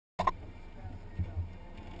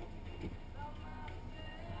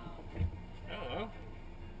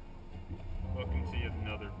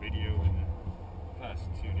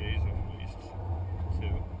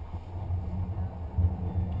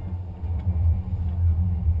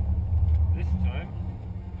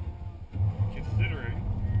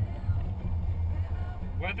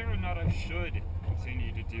not I should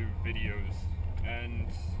continue to do videos, and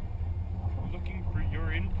looking for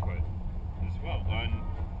your input as well on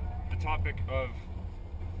the topic of,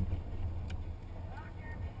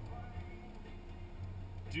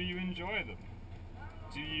 do you enjoy them?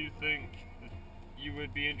 Do you think that you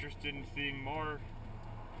would be interested in seeing more?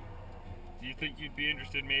 Do you think you'd be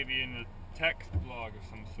interested maybe in a text blog of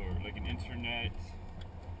some sort, like an internet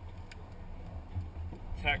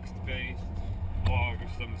text-based blog of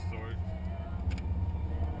some sort?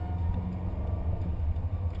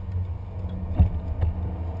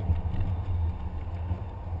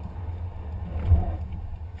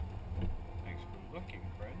 Thanks for looking,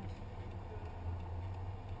 friend.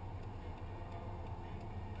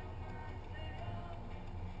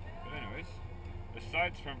 But anyways,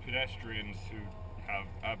 aside from pedestrians who have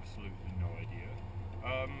absolutely no idea,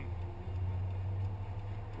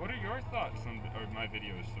 what are your thoughts on my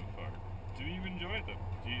videos so far? Do you enjoy them?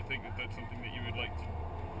 Do you think that that's something that you would like to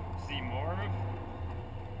see more of?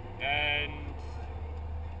 And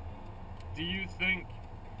do you think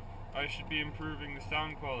I should be improving the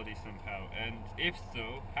sound quality somehow? And if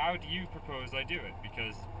so, how do you propose I do it?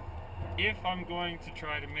 Because if I'm going to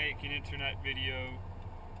try to make an internet video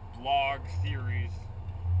blog series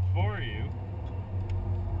for you,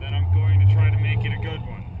 then I'm going to try to make it a good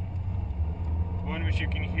one. One which you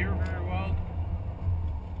can hear very well,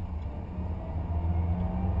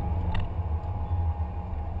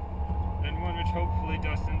 and one which hopefully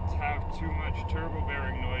doesn't have too much turbo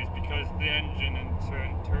bearing noise, because the engine and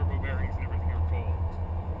turbo bearings and everything are cold.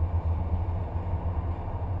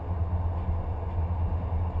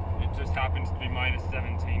 It just happens to be minus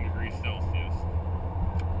 17 degrees Celsius.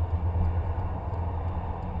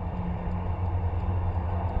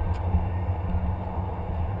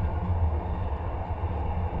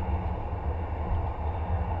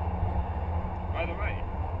 By the way,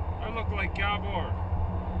 I look like Gabor,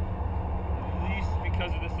 at least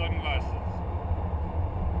because of the sunglasses.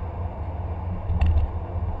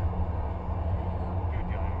 Good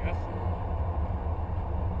guy, I guess.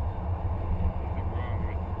 Nothing wrong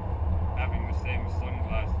with having the same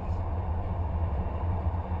sunglasses.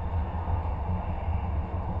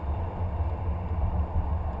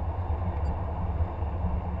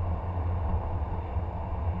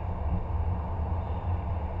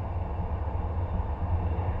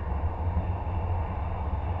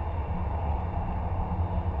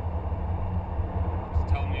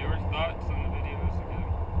 Tell me your thoughts on the videos again.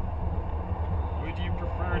 Would you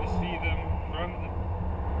prefer to see them from the,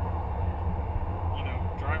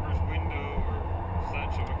 driver's window or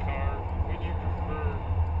such of a car? Would you prefer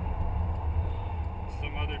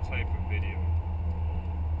some other type of video?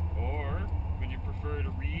 Or would you prefer to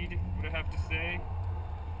read what I have to say?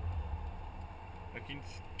 I can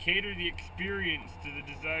cater the experience to the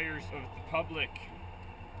desires of the public.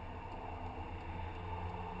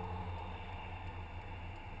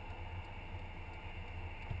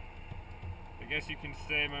 I guess you can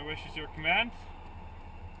say my wish is your command.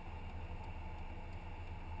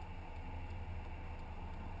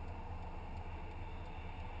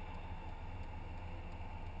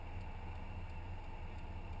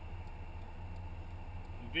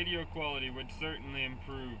 The video quality would certainly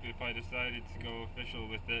improve if I decided to go official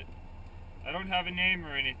with it. I don't have a name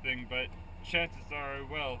or anything, but chances are I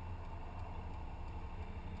will.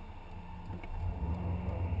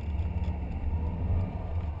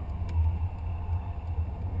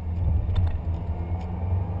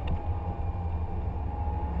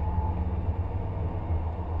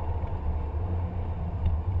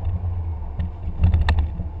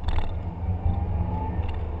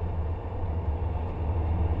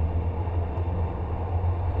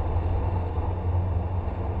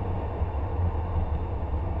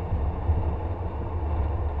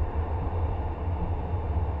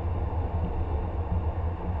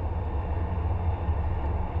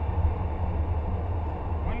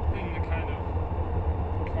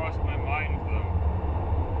 My mind, though,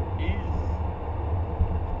 is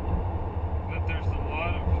that there's a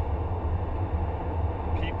lot of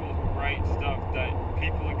people who write stuff that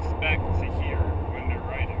people expect to hear when they're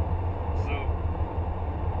writing. So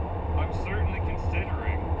I'm certainly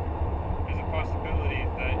considering as a possibility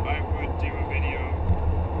that I would do a video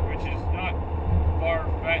which is not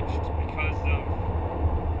far-fetched because of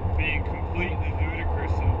being completely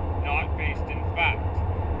ludicrous and not based in fact.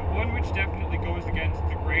 One which definitely goes against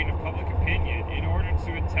the grain of public opinion in order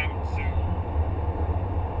to attempt to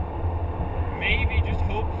maybe just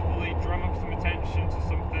hopefully drum up some attention to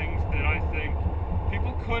some things that I think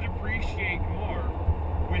people could appreciate more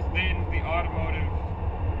within the automotive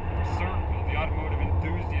circle, the automotive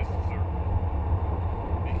enthusiast circle.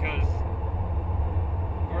 Because,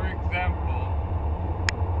 for example,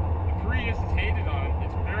 the Prius is hated on.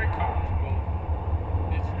 It's very comfortable.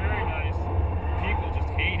 It's very nice. People just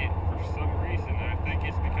hate it for some reason, and I think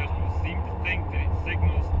it's because people seem to think that it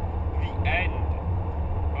signals the end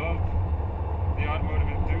of the automotive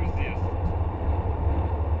enthusiast.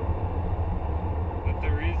 That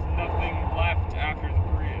there is nothing left after the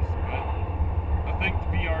Prius, but I think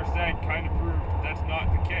the BRZ kind of proved that's not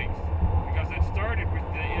the case. Because it started with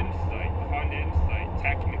the Insight, the Honda Insight,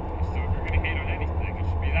 technically, so if you're going to hate on anything, it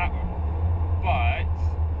should be that one. But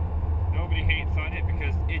nobody hates on it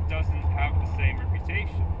because it doesn't have the same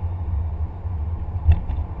reputation.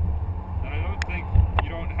 And I don't think you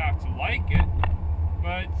don't have to like it,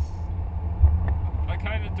 but I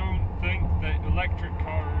kind of don't think that electric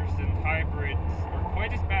cars and hybrids are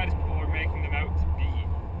quite as bad as people are making them out to be.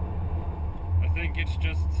 I think it's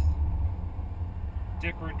just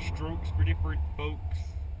different strokes for different folks,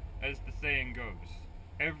 as the saying goes.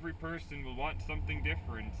 Every person will want something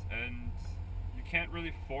different, and you can't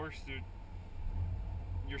really force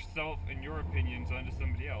yourself and your opinions onto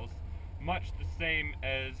somebody else, much the same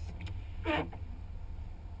as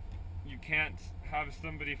you can't have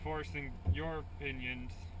somebody forcing your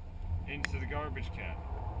opinions into the garbage can.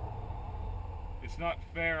 It's not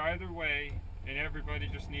fair either way, and everybody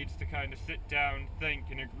just needs to kind of sit down, think,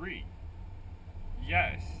 and agree.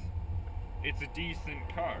 Yes, it's a decent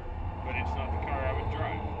car, but it's not the car I would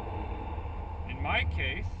drive. In my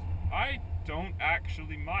case, I don't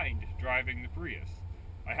actually mind driving the Prius.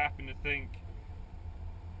 I happen to think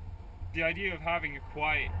the idea of having a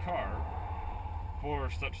quiet car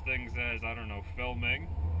for such things as, I don't know, filming,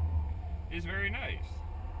 is very nice.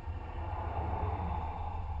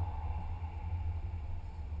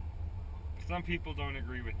 Some people don't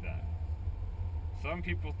agree with that. Some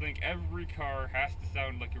people think every car has to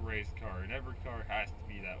sound like a race car, and every car has to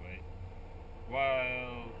be that way.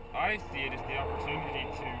 While I see it as the opportunity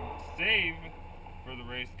to save for the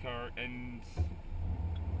race car, and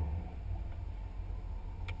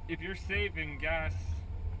if you're saving gas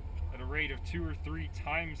at a rate of 2 or 3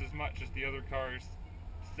 times as much as the other cars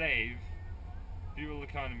save, fuel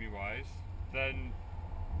economy wise, then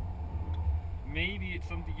maybe it's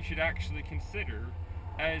something you should actually consider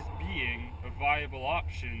as being a viable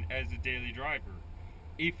option as a daily driver.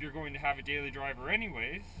 If you're going to have a daily driver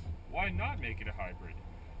anyways, why not make it a hybrid?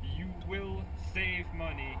 You will save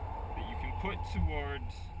money that you can put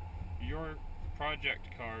towards your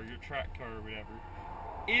project car, your track car, or whatever,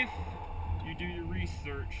 if you do your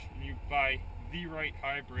research and you buy the right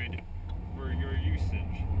hybrid for your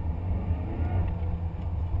usage.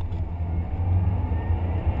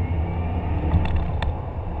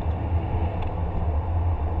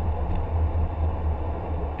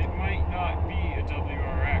 It might not be a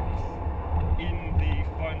WRX in the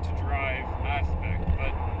fun to drive aspect,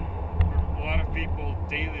 but for a lot of people,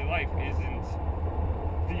 daily life isn't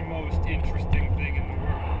the most interesting thing in the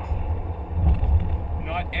world.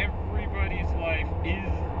 Not everybody's life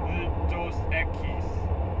is the Dos Equis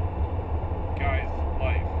guy's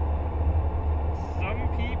life. Some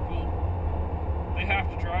people, they have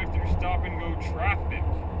to drive through stop and go traffic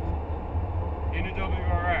in a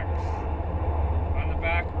WRX on the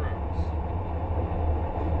back roads.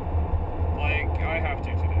 Like I have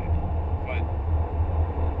to today. But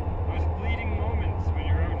those fleeting moments when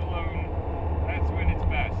you're out alone, that's when it's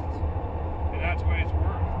best. And that's when it's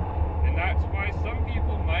worth. And that's why some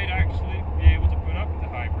people might actually be able to put up with the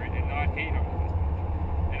hybrid and not hate on it as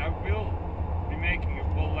much. And I will be making a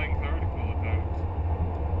full-length article about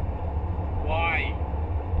why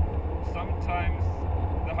sometimes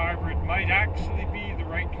the hybrid might actually be the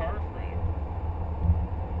right car for you.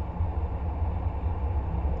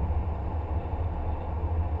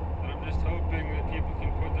 And I'm just hoping that people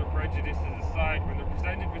can put their prejudices aside when they're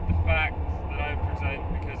presented with the facts that I present,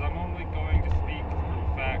 because I'm only going to speak through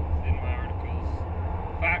facts in my articles.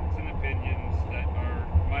 Facts and opinions that are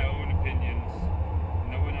my own opinions,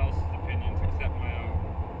 no one else's opinions except my own.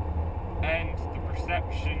 And the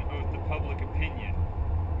perception of the public opinion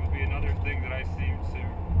will be another thing that I seem to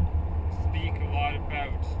speak a lot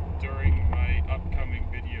about during my upcoming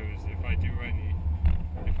videos, if I do any.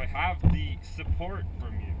 If I have the support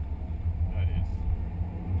from you, that is.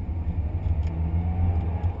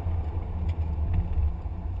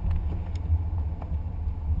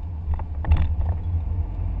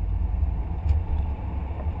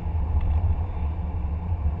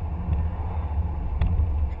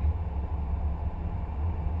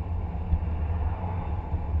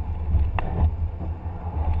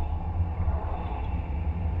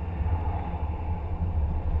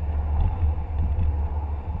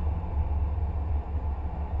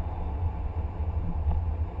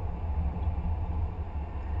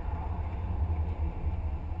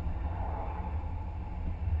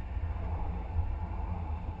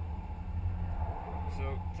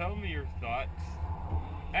 tell me your thoughts.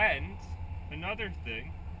 And another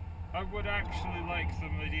thing, I would actually like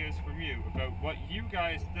some ideas from you about what you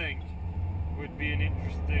guys think would be an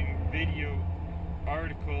interesting video,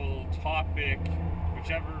 article, topic,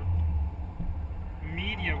 whichever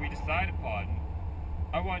media we decide upon.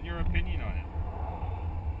 I want your opinion on it.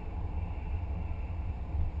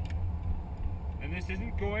 And this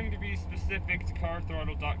isn't going to be specific to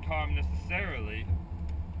carthrottle.com necessarily.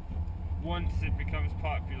 Once it becomes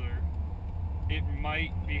popular, it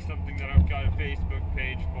might be something that I've got a Facebook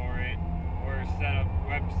page for it, or a set up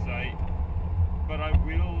website, but I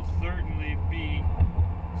will certainly be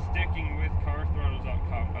sticking with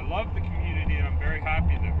carthrottle.com. I love the community and I'm very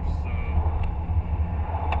happy there, so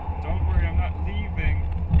don't worry, I'm not leaving,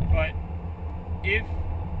 but if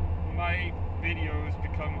my videos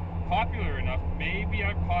become popular enough, maybe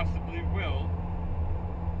I possibly will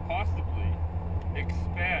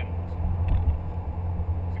expand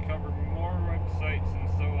to cover more websites and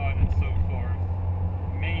so on and so forth.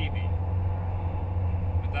 Maybe.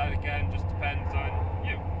 But that again just depends on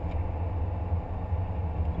you.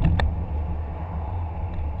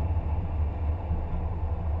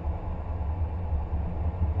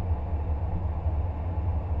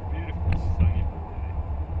 Beautiful sunny day.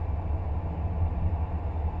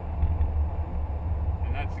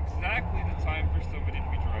 And that's exactly the time for somebody to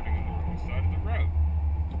be driving on the wrong side of the road.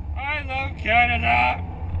 I love Canada!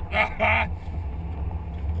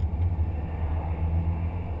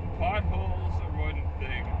 Potholes are one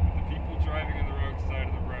thing, but the people driving on the wrong side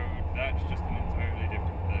of the road, that's just an entirely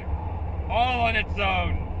different thing. All on its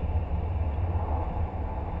own!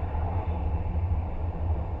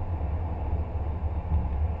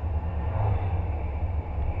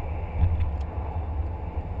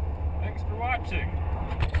 Thanks for watching!